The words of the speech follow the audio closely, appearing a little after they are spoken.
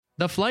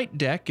The Flight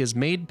Deck is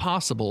made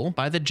possible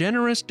by the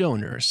generous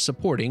donors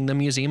supporting the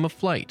Museum of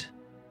Flight.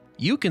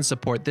 You can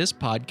support this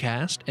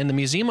podcast and the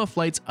Museum of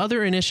Flight's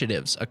other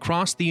initiatives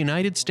across the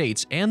United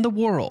States and the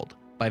world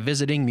by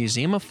visiting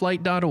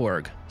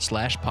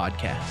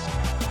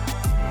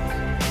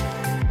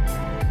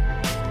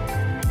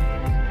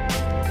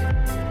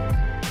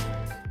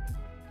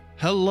museumofflight.org/podcast.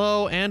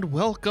 Hello and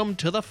welcome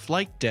to The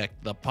Flight Deck,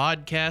 the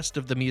podcast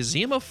of the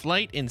Museum of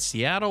Flight in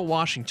Seattle,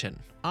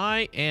 Washington.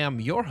 I am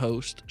your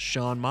host,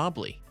 Sean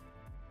Mobley.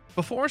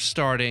 Before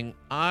starting,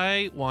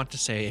 I want to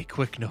say a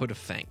quick note of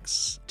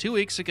thanks. 2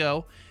 weeks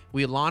ago,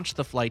 we launched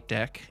The Flight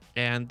Deck,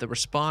 and the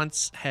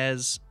response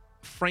has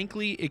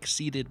frankly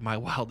exceeded my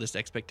wildest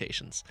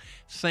expectations.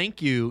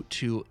 Thank you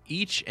to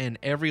each and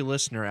every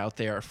listener out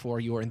there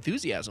for your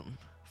enthusiasm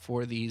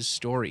for these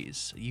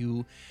stories.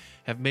 You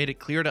have made it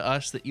clear to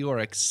us that you are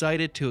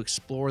excited to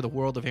explore the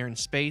world of air and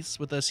space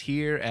with us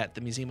here at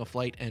the Museum of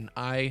Flight, and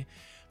I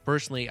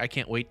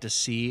can't wait to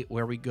see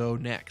where we go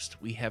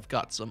next. We have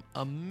got some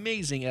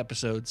amazing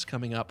episodes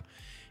coming up,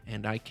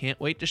 and I can't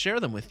wait to share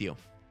them with you.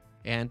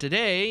 And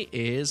today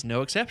is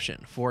no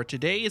exception. For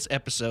today's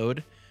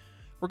episode,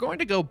 we're going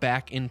to go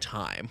back in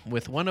time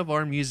with one of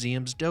our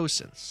museum's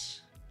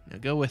docents. Now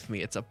go with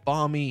me. It's a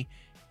balmy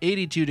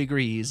 82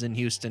 degrees in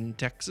Houston,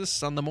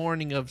 Texas, on the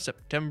morning of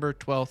September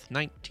 12th,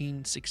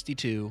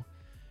 1962,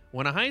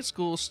 when a high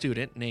school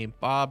student named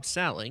Bob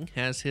Salling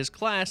has his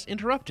class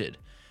interrupted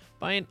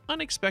by an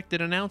unexpected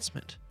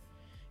announcement.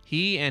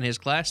 He and his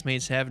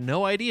classmates have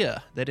no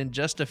idea that in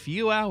just a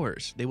few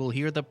hours they will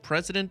hear the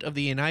President of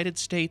the United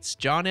States,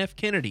 John F.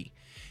 Kennedy,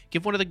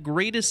 give one of the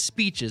greatest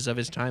speeches of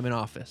his time in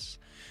office,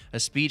 a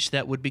speech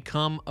that would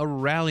become a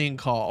rallying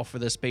call for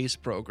the space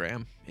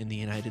program in the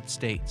United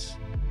States.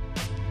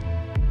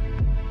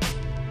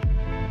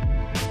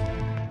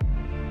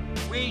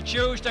 We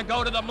choose to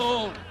go to the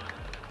moon.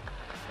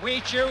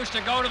 We choose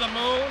to go to the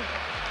moon.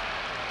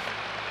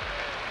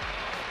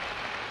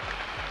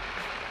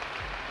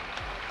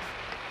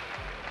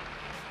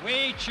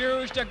 We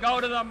choose to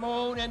go to the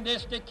moon in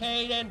this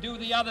decade and do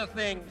the other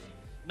things,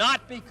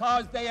 not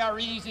because they are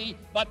easy,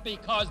 but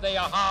because they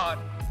are hard.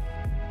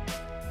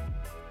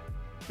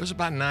 It was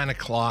about 9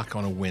 o'clock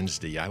on a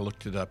Wednesday. I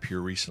looked it up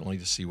here recently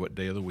to see what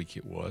day of the week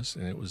it was,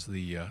 and it was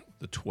the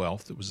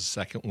 12th. It was the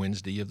second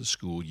Wednesday of the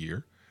school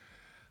year.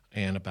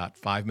 And about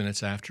 5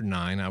 minutes after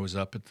 9, I was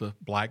up at the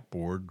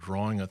blackboard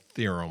drawing a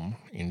theorem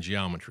in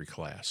geometry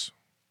class.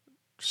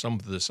 Some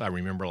of this I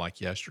remember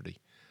like yesterday.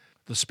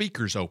 The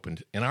speakers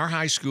opened. In our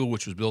high school,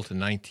 which was built in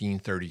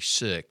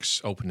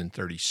 1936, opened in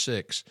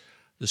 36,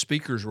 the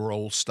speakers were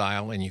old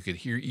style, and you could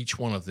hear each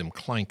one of them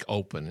clank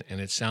open, and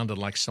it sounded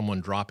like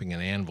someone dropping an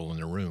anvil in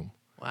the room.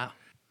 Wow.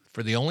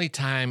 For the only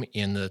time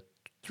in the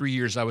 3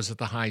 years I was at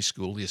the high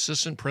school, the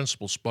assistant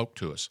principal spoke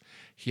to us.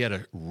 He had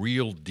a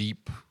real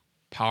deep,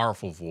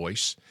 powerful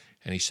voice,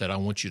 and he said, "I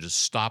want you to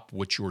stop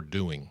what you're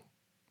doing."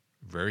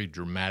 Very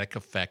dramatic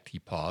effect. He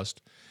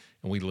paused,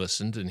 and we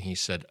listened, and he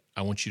said,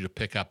 "I want you to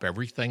pick up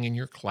everything in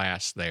your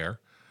class there,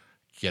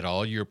 get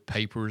all your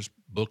papers,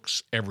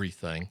 books,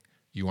 everything.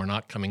 You are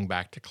not coming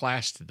back to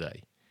class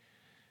today.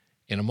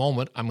 In a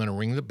moment, I'm going to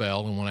ring the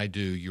bell, and when I do,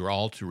 you're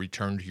all to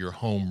return to your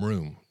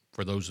homeroom."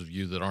 For those of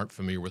you that aren't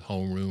familiar with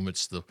homeroom,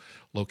 it's the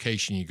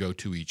location you go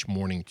to each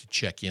morning to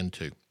check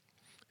into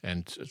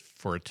and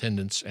for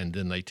attendance, and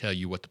then they tell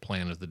you what the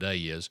plan of the day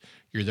is.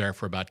 You're there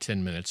for about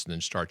 10 minutes and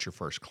then start your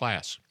first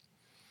class.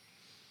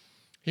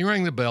 He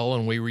rang the bell,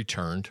 and we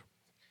returned.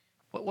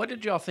 What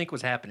did y'all think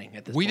was happening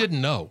at this point? We didn't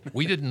know.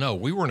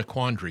 We were in a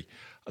quandary.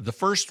 The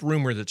first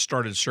rumor that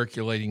started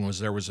circulating was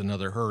there was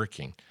another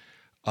hurricane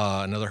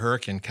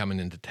coming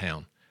into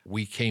town.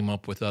 We came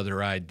up with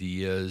other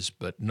ideas,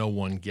 but no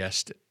one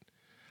guessed it.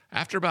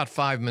 After about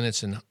 5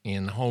 minutes in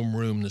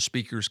homeroom, the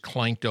speakers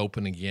clanked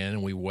open again,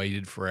 and we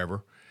waited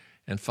forever.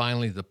 And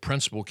finally, the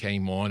principal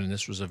came on, and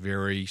this was a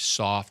very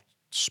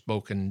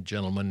soft-spoken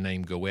gentleman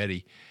named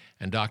Goetti.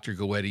 And Dr.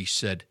 Goetti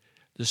said,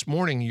 "This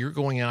morning, you're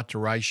going out to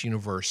Rice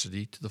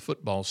University to the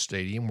football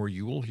stadium where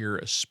you will hear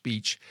a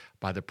speech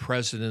by the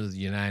President of the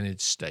United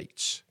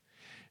States.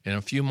 In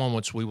a few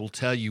moments, we will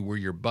tell you where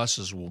your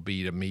buses will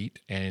be to meet,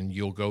 and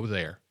you'll go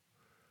there."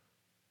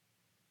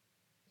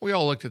 We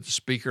all looked at the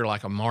speaker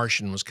like a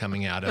Martian was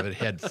coming out of it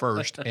head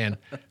first. And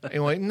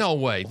anyway, no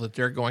way that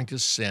they're going to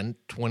send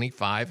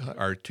 25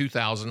 or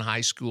 2,000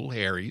 high school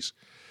Harrys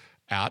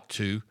out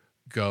to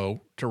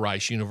go to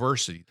Rice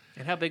University.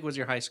 And how big was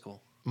your high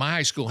school? My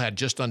high school had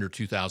just under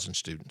 2,000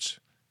 students,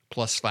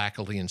 plus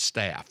faculty and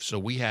staff. So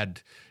we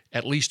had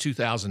at least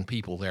 2,000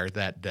 people there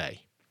that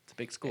day. It's a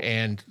big school.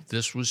 And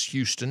this was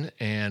Houston,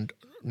 and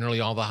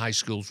nearly all the high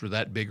schools were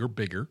that big or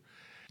bigger.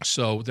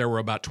 So there were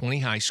about 20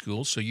 high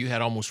schools, so you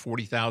had almost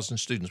 40,000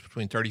 students,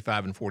 between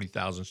 35 and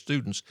 40,000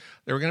 students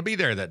that were going to be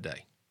there that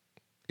day.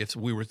 If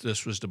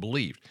this was to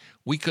believe.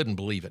 We couldn't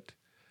believe it.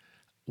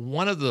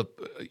 One of the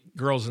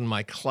girls in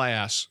my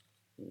class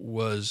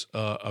was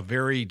a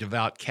very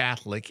devout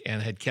Catholic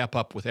and had kept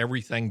up with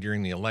everything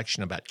during the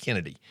election about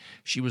Kennedy.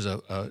 She was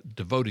a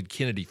devoted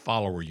Kennedy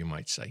follower, you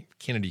might say,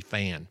 Kennedy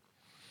fan.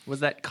 Was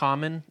that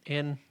common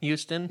in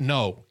Houston?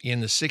 No,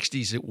 in the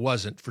 60s it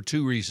wasn't for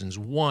two reasons.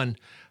 One,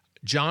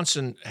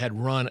 Johnson had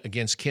run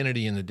against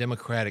Kennedy in the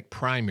Democratic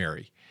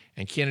primary,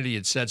 and Kennedy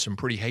had said some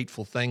pretty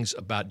hateful things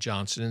about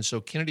Johnson, and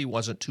so Kennedy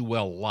wasn't too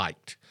well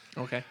liked.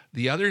 Okay.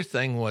 The other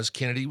thing was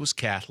Kennedy was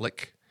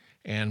Catholic,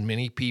 and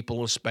many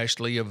people,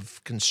 especially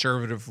of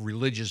conservative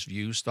religious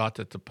views, thought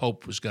that the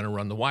Pope was going to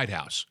run the White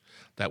House.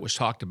 That was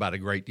talked about a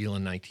great deal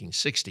in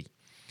 1960.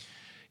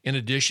 In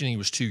addition, he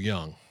was too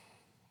young.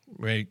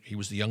 Right? He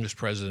was the youngest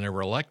president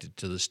ever elected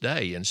to this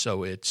day, and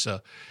so he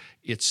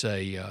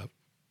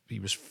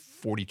was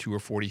 42 or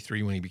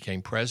 43 when he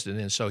became president,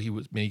 and so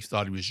many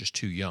thought he was just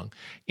too young.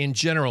 In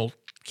general,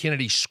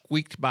 Kennedy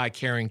squeaked by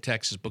carrying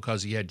Texas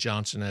because he had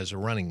Johnson as a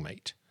running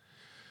mate.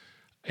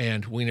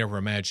 And we never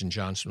imagined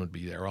Johnson would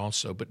be there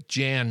also. But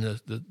Jan,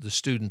 the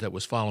student that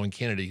was following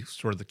Kennedy,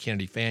 sort of the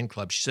Kennedy fan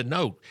club, she said,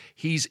 no,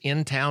 he's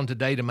in town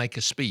today to make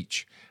a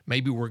speech.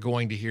 Maybe we're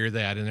going to hear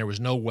that. And there was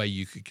no way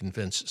you could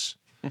convince us.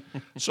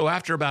 So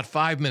after about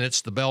 5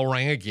 minutes, the bell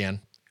rang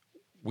again.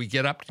 We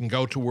get up and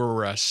go to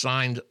where a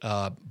signed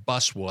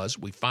bus was.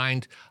 We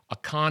find a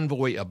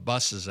convoy of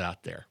buses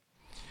out there.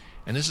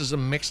 And this is a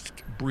mixed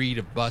breed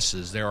of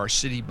buses. There are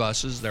city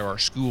buses, there are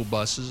school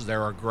buses,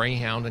 there are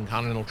Greyhound and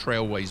Continental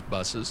Trailways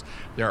buses,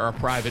 there are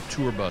private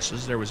tour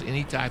buses. There was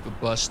any type of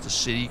bus the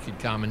city could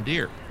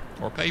commandeer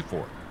or pay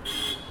for.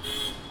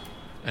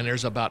 And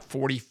there's about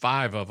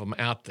 45 of them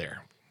out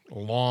there, a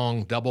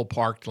long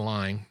double-parked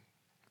line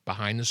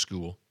behind the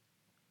school.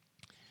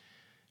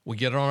 We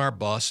get on our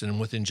bus, and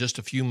within just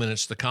a few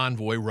minutes, the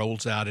convoy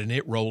rolls out, and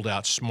it rolled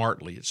out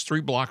smartly. It's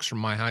 3 blocks from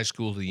my high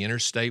school to the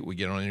interstate. We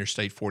get on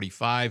Interstate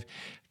 45,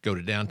 go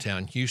to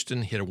downtown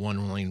Houston, hit a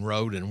one-lane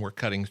road, and we're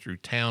cutting through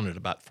town at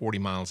about 40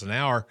 miles an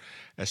hour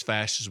as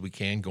fast as we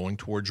can, going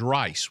towards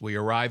Rice. We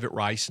arrive at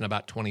Rice in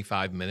about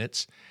 25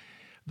 minutes.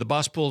 The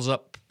bus pulls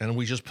up, and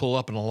we just pull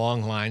up in a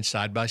long line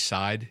side by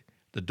side.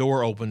 The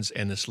door opens,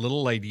 and this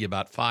little lady,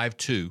 about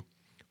 5'2",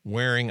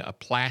 wearing a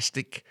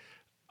plastic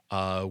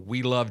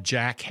We Love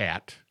Jack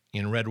hat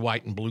in red,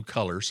 white, and blue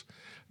colors,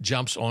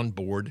 jumps on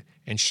board,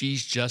 and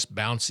she's just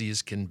bouncy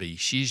as can be.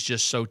 She's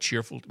just so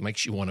cheerful, it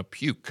makes you want to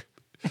puke.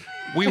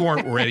 We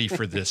weren't ready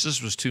for this.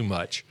 This was too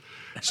much.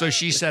 So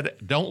she said,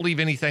 don't leave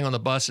anything on the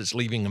bus. It's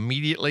leaving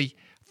immediately.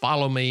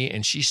 Follow me.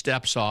 And she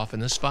steps off,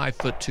 and this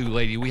 5'2"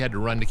 lady, we had to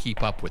run to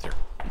keep up with her.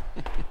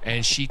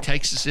 And she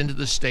takes us into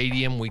the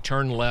stadium. We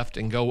turn left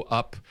and go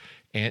up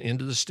and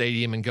into the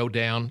stadium and go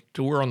down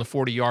to we're on the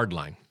 40-yard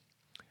line.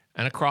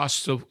 And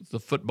across the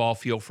football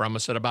field from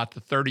us at about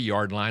the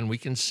 30-yard line, we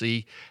can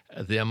see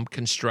them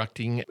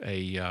constructing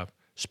a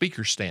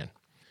speaker stand.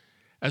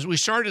 As we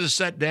started to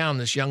sit down,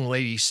 this young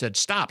lady said,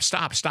 stop,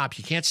 stop, stop.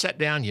 You can't sit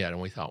down yet.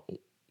 And we thought,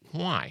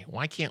 why?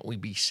 Why can't we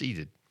be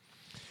seated?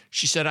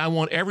 She said, I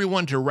want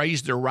everyone to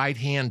raise their right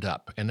hand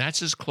up, and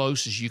that's as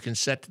close as you can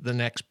set to the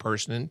next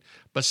person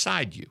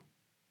beside you.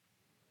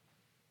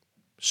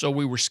 So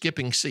we were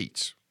skipping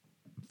seats.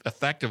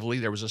 Effectively,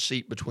 there was a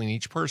seat between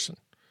each person.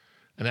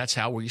 And that's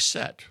how we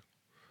sat.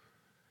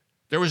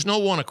 There was no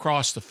one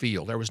across the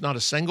field. There was not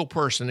a single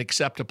person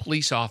except a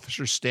police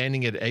officer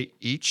standing at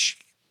each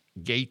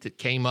gate that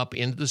came up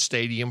into the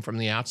stadium from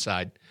the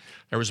outside.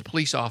 There was a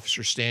police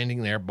officer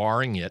standing there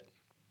barring it,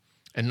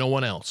 and no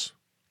one else.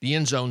 The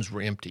end zones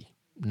were empty.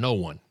 No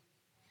one.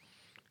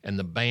 And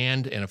the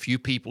band and a few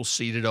people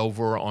seated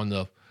over on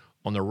the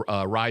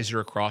riser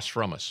across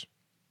from us.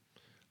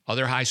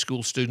 Other high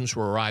school students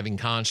were arriving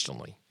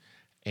constantly.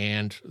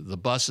 And the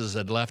buses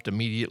had left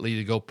immediately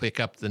to go pick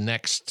up the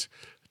next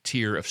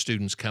tier of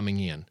students coming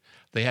in.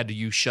 They had to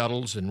use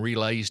shuttles and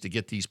relays to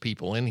get these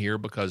people in here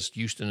because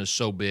Houston is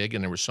so big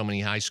and there were so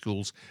many high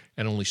schools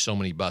and only so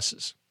many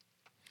buses.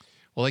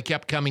 Well, they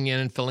kept coming in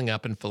and filling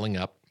up and filling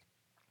up.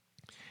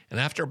 And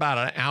after about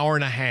an hour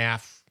and a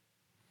half,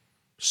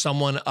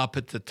 someone up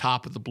at the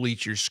top of the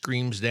bleachers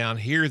screams down,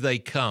 "Here they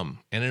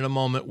come." And in a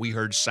moment, we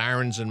heard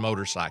sirens and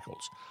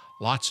motorcycles.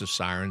 Lots of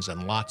sirens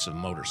and lots of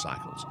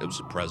motorcycles. It was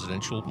a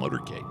presidential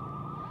motorcade.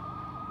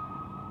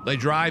 They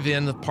drive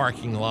in the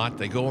parking lot.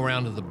 They go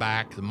around to the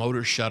back. The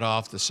motors shut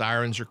off. The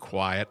sirens are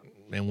quiet.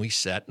 And we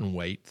sit and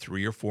wait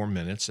 3 or 4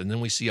 minutes. And then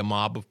we see a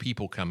mob of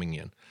people coming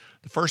in.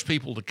 The first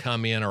people to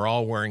come in are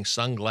all wearing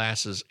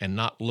sunglasses and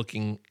not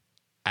looking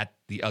at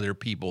the other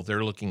people.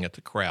 They're looking at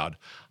the crowd,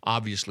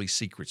 obviously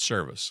Secret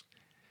Service.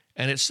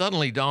 And it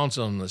suddenly dawns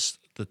on us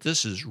that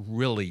this is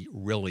really,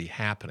 really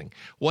happening.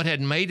 What had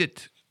made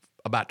it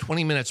about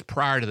 20 minutes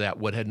prior to that,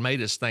 what had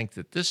made us think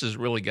that this is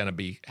really going to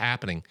be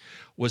happening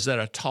was that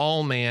a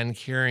tall man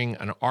carrying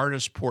an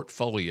artist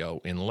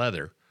portfolio in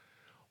leather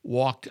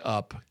walked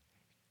up,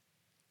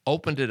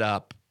 opened it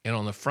up, and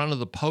on the front of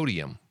the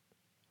podium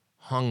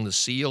hung the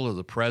seal of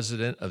the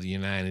President of the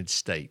United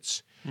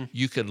States.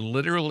 You could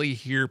literally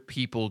hear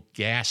people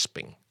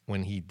gasping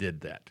when he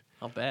did that.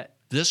 I'll bet.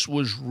 This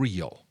was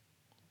real.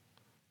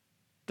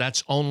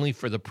 That's only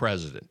for the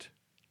president.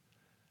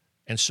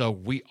 And so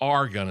we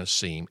are going to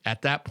see him.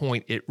 At that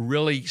point, it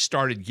really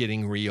started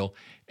getting real.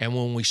 And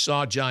when we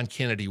saw John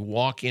Kennedy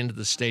walk into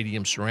the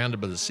stadium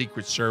surrounded by the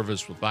Secret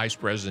Service with Vice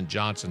President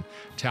Johnson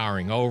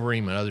towering over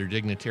him and other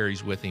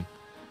dignitaries with him,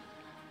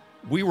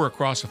 we were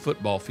across a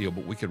football field,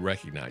 but we could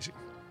recognize him.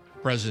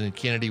 President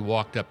Kennedy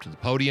walked up to the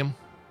podium.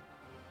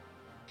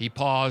 He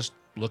paused,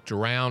 looked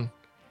around,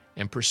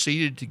 and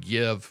proceeded to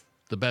give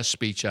the best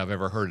speech I've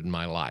ever heard in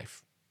my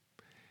life.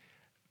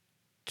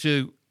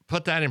 To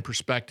put that in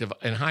perspective,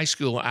 in high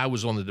school, I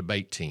was on the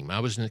debate team.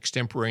 I was an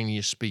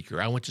extemporaneous speaker.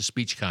 I went to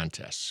speech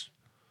contests.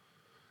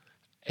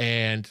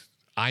 And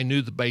I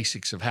knew the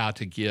basics of how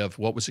to give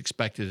what was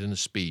expected in a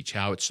speech,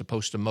 how it's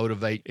supposed to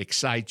motivate,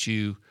 excite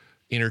you,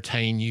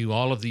 entertain you,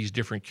 all of these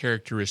different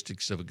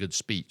characteristics of a good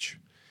speech.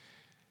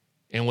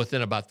 And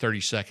within about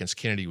 30 seconds,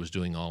 Kennedy was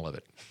doing all of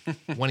it.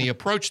 When he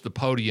approached the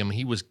podium,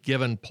 he was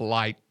given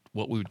polite,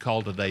 what we would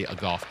call today a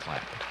golf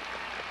clap.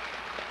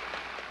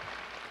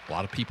 A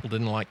lot of people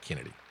didn't like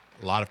Kennedy.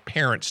 A lot of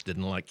parents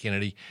didn't like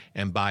Kennedy,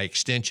 and by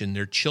extension,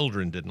 their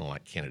children didn't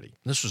like Kennedy.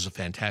 This was a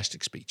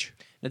fantastic speech.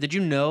 Now, did you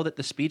know that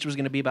the speech was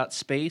going to be about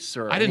space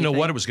or I didn't know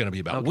what it was going to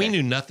be about. Okay. We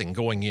knew nothing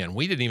going in.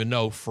 We didn't even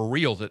know for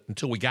real that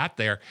until we got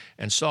there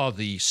and saw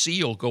the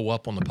seal go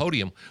up on the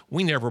podium,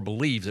 we never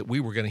believed that we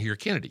were going to hear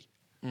Kennedy.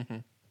 Mm-hmm.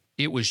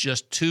 It was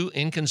just too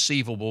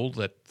inconceivable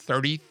that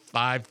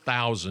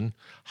 35,000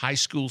 high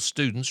school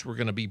students were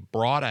going to be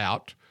brought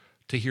out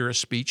to hear a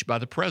speech by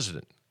the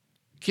president.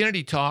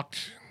 Kennedy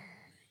talked,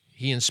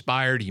 he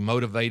inspired, he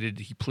motivated,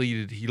 he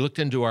pleaded, he looked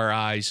into our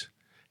eyes.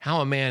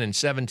 How a man in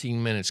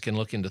 17 minutes can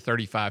look into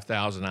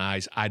 35,000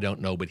 eyes, I don't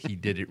know, but he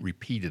did it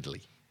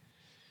repeatedly.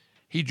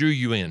 He drew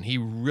you in. He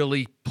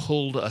really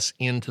pulled us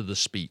into the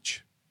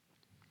speech.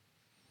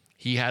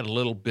 He had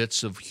little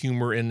bits of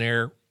humor in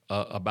there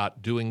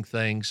about doing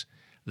things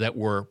that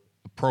were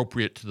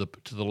appropriate to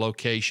the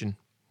location.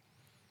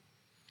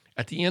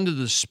 At the end of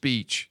the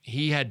speech,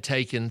 he had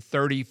taken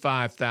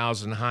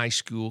 35,000 high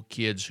school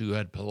kids who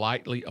had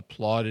politely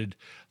applauded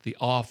the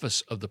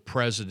office of the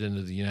President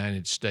of the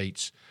United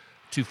States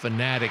to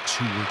fanatics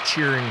who were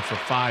cheering for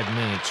 5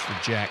 minutes for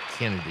Jack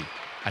Kennedy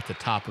at the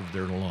top of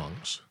their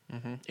lungs.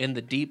 Mm-hmm. In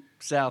the deep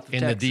south of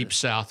Texas. In the deep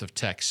south of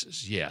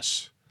Texas,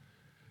 yes.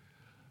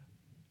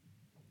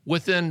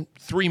 Within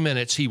 3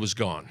 minutes, he was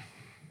gone.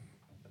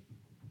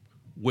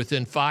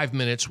 Within 5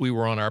 minutes, we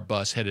were on our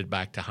bus headed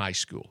back to high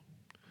school.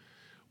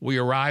 We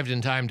arrived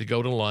in time to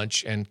go to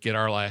lunch and get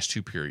our last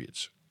 2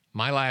 periods.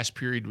 My last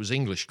period was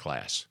English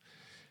class,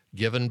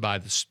 given by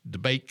the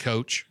debate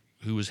coach,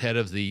 who was head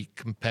of the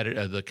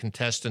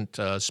contestant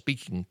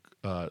speaking,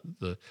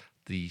 the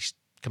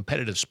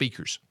competitive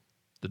speakers,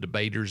 the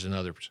debaters and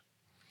others.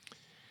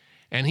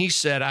 And he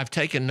said, I've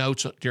taken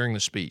notes during the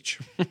speech.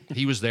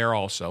 He was there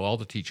also, all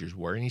the teachers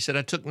were. And he said,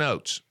 I took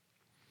notes.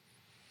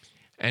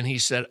 And he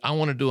said, I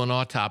want to do an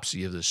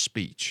autopsy of this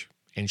speech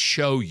and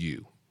show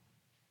you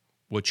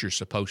what you're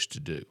supposed to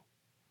do.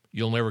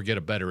 You'll never get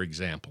a better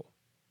example.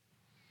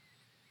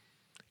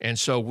 And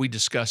so we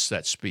discussed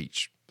that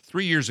speech.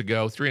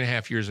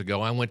 3.5 years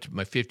ago, I went to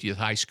my 50th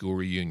high school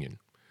reunion.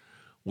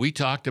 We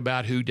talked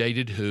about who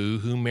dated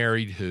who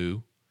married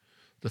who,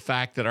 the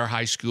fact that our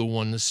high school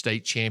won the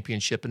state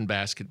championship in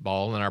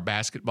basketball, and our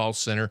basketball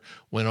center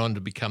went on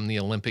to become the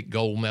Olympic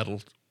gold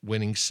medal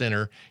winning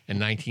center in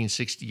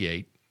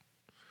 1968,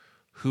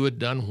 who had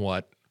done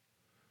what.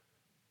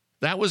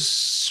 That was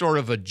sort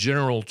of a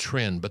general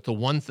trend, but the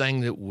one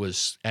thing that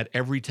was at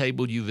every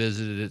table you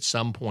visited at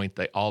some point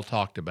they all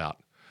talked about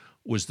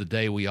was the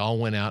day we all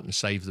went out and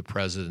saved the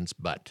president's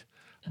butt,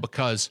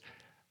 because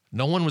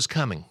no one was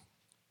coming.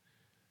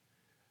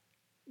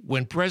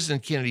 When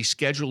President Kennedy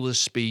scheduled this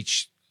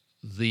speech,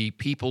 the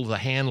people, the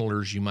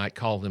handlers, you might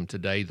call them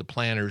today, the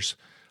planners,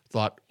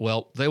 thought,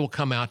 well, they will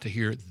come out to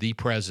hear the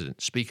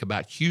president speak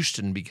about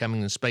Houston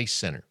becoming the space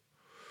center.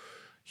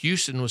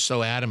 Houston was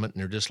so adamant in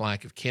their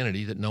dislike of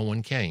Kennedy that no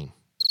one came.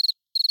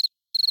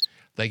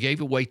 They gave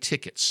away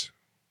tickets,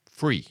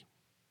 free.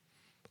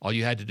 All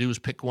you had to do was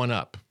pick one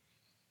up.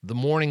 The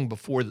morning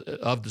before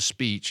of the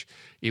speech,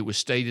 it was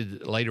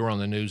stated later on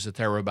the news that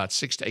there were about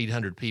 600 to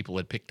 800 people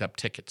had picked up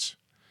tickets.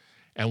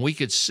 And we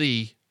could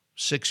see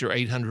 600 or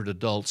 800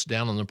 adults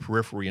down on the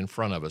periphery in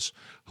front of us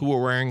who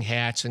were wearing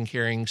hats and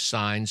carrying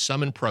signs,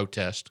 some in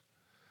protest.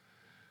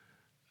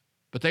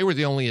 But they were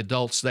the only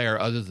adults there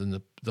other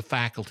than the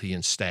faculty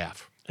and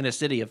staff. In a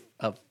city of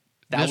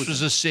thousands. This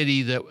was a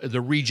city that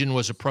the region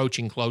was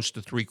approaching close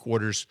to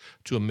 750,000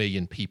 to 1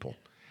 million people,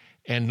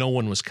 and no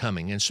one was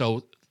coming. And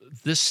so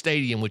this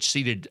stadium, which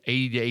seated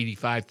 80 to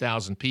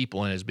 85,000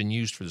 people and has been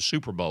used for the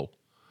Super Bowl,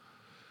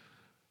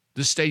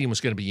 this stadium was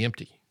going to be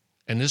empty.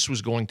 And this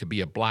was going to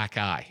be a black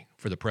eye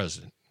for the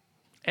president.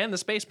 And the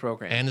space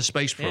program.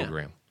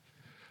 Yeah.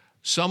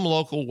 Some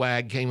local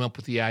wag came up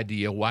with the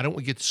idea, why don't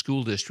we get the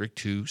school district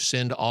to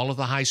send all of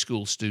the high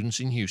school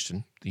students in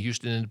Houston, the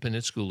Houston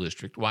Independent School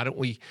District, why don't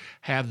we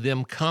have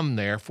them come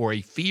there for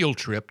a field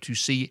trip to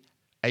see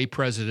a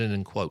president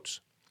in quotes?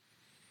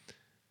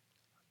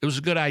 It was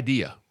a good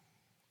idea,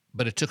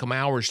 but it took them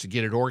hours to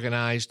get it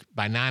organized.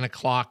 By 9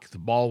 o'clock, the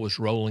ball was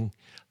rolling.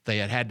 They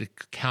had to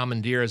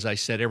commandeer, as I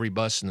said, every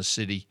bus in the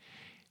city,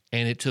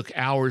 and it took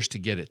hours to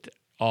get it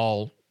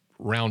all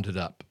rounded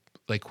up.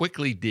 They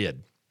quickly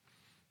did,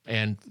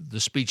 and the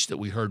speech that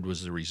we heard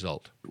was the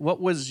result. What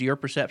was your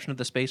perception of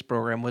the space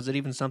program? Was it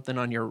even something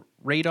on your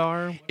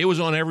radar? It was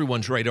on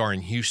everyone's radar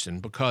in Houston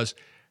because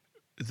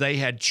they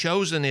had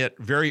chosen it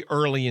very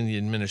early in the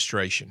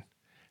administration.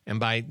 And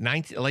by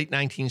late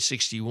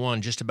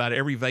 1961, just about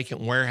every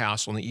vacant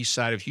warehouse on the east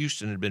side of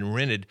Houston had been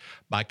rented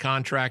by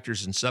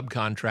contractors and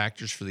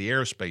subcontractors for the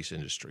aerospace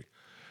industry.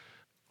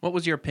 What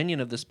was your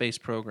opinion of the space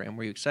program?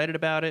 Were you excited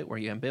about it? Were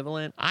you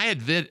ambivalent? I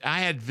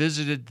had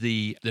visited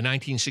the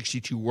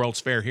 1962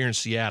 World's Fair here in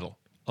Seattle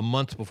a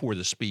month before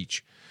the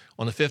speech.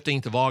 On the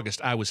 15th of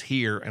August, I was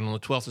here, and on the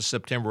 12th of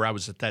September, I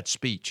was at that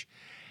speech.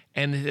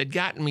 And it had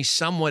gotten me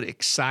somewhat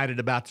excited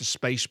about the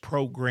space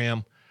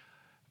program.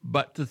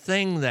 But the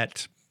thing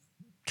that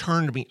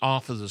turned me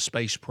off of the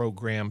space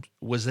program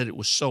was that it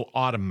was so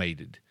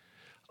automated.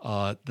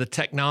 The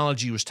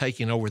technology was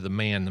taking over the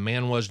man. The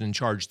man wasn't in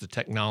charge, the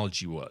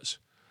technology was.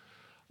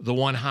 The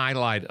one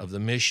highlight of the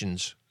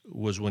missions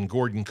was when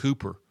Gordon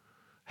Cooper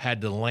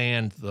had to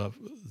land the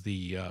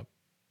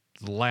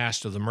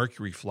last of the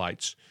Mercury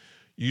flights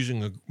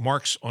using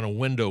marks on a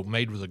window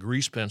made with a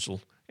grease pencil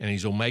and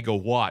his Omega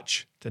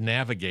watch to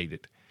navigate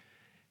it.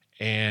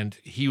 And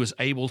he was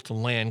able to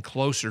land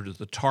closer to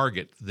the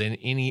target than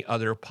any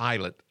other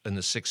pilot in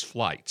the 6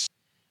 flights.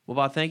 Well,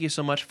 Bob, thank you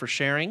so much for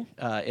sharing.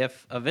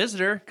 If a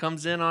visitor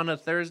comes in on a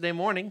Thursday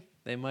morning,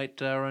 they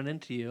might run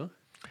into you.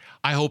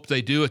 I hope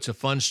they do. It's a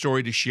fun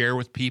story to share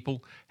with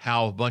people,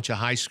 how a bunch of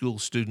high school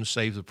students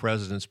saved the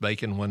president's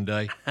bacon one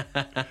day.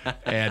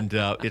 And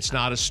it's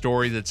not a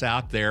story that's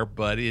out there,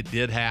 but it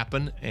did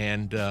happen.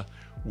 And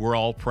we're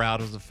all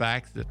proud of the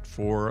fact that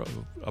for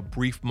a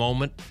brief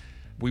moment,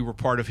 we were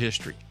part of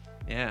history.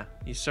 Yeah,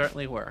 you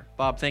certainly were.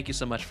 Bob, thank you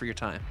so much for your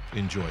time.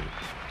 Enjoyed it.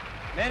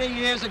 Many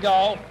years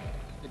ago,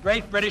 the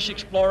great British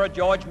explorer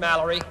George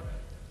Mallory,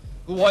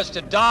 who was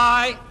to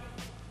die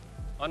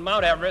on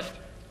Mount Everest,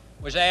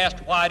 was asked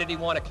why did he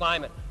want to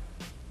climb it.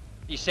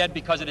 He said,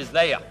 because it is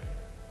there.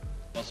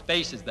 Well,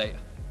 space is there,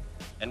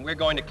 and we're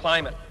going to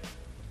climb it.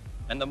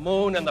 And the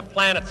moon and the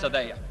planets are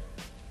there,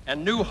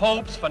 and new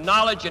hopes for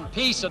knowledge and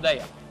peace are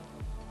there.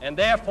 And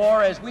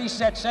therefore, as we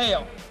set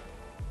sail,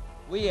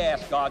 we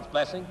ask God's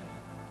blessing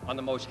on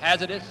the most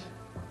hazardous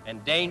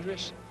and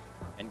dangerous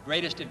and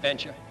greatest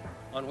adventure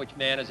on which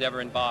man has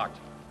ever embarked.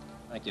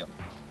 Thank you.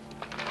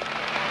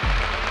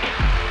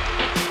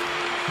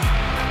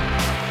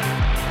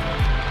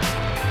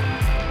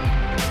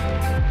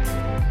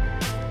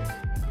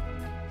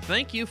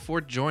 Thank you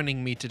for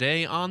joining me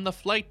today on The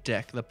Flight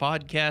Deck, the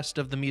podcast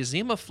of the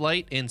Museum of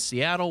Flight in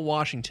Seattle,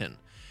 Washington.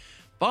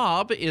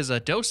 Bob is a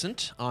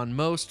docent on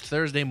most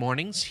Thursday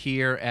mornings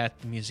here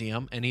at the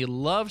museum, and he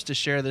loves to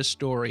share this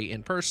story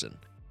in person.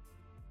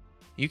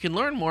 You can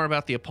learn more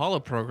about the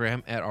Apollo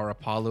program at our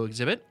Apollo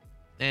exhibit.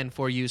 And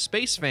for you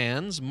space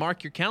fans,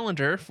 mark your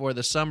calendar for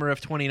the summer of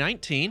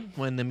 2019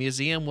 when the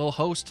museum will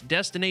host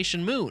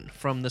Destination Moon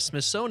from the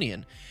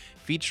Smithsonian,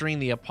 featuring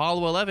the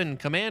Apollo 11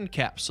 command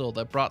capsule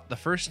that brought the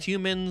first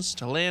humans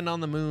to land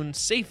on the moon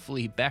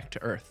safely back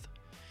to Earth.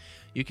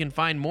 You can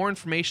find more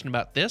information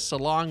about this,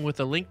 along with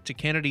a link to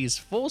Kennedy's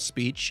full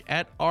speech,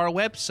 at our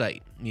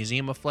website,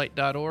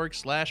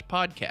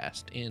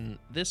 museumofflight.org/podcast, in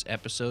this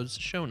episode's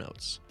show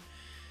notes.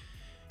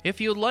 If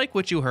you like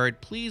what you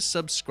heard, please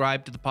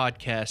subscribe to the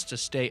podcast to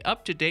stay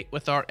up to date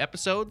with our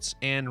episodes,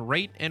 and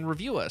rate and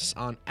review us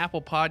on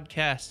Apple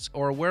Podcasts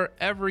or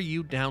wherever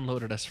you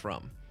downloaded us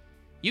from.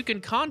 You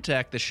can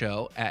contact the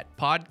show at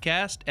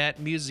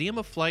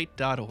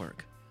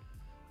podcast@museumofflight.org.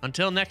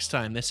 Until next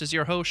time, this is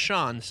your host,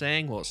 Sean,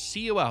 saying we'll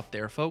see you out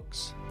there,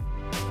 folks.